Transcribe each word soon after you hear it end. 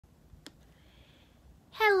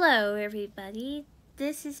Hello, everybody.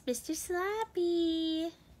 This is Mr. Slappy.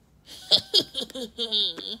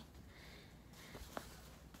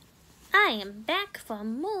 I am back for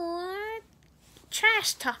more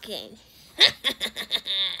trash talking.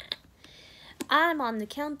 I'm on the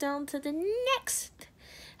countdown to the next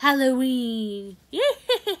Halloween.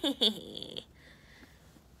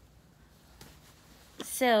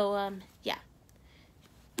 So, yeah.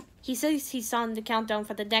 He says he's on the countdown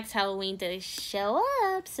for the next Halloween to show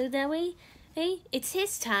up, so that way, hey, it's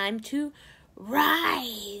his time to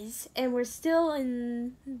rise. And we're still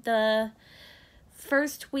in the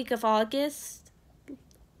first week of August,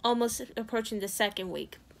 almost approaching the second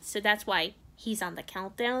week. So that's why he's on the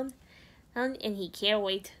countdown, and he can't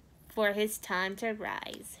wait for his time to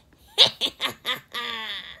rise.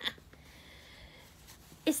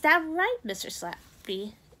 Is that right, Mr.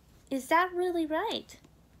 Slappy? Is that really right?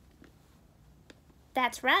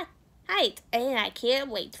 That's right. And I can't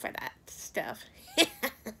wait for that stuff.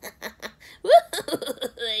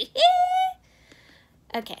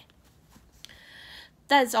 Okay.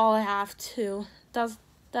 That's all I have to.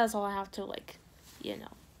 That's all I have to, like,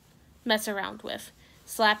 mess around with.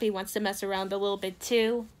 Slappy wants to mess around a little bit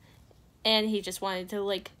too, and he just wanted to,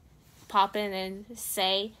 like, pop in and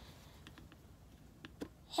say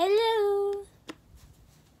hello.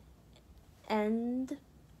 And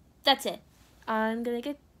that's it. I'm gonna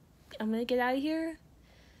get out of here.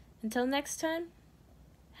 Until next time,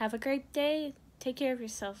 have a great day. Take care of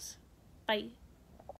yourselves. Bye.